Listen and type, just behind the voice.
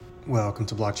Welcome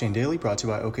to Blockchain Daily, brought to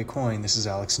you by OKCoin. This is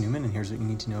Alex Newman, and here's what you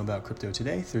need to know about crypto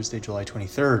today, Thursday, July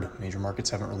 23rd. Major markets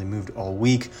haven't really moved all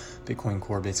week. Bitcoin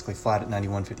Core basically flat at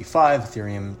 91.55,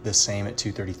 Ethereum the same at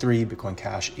 233, Bitcoin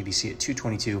Cash, ABC at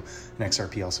 222, and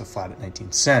XRP also flat at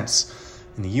 19 cents.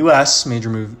 In the U.S.,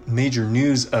 major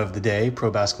news of the day,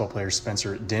 pro basketball player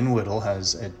Spencer Dinwiddie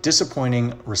has a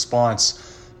disappointing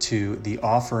response to the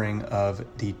offering of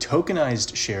the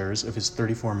tokenized shares of his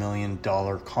 $34 million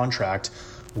contract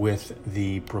with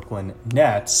the Brooklyn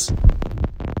Nets.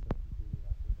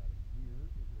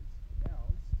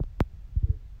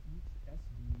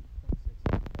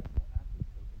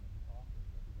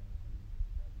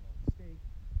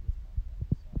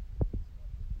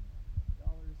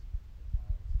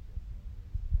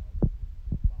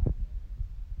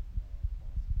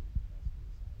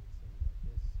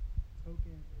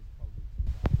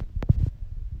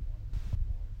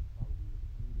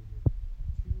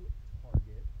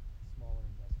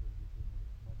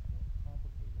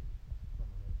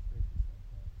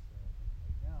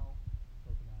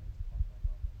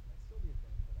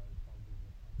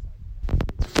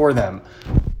 For them.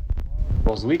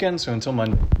 Rolls the weekend, so until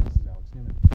Monday.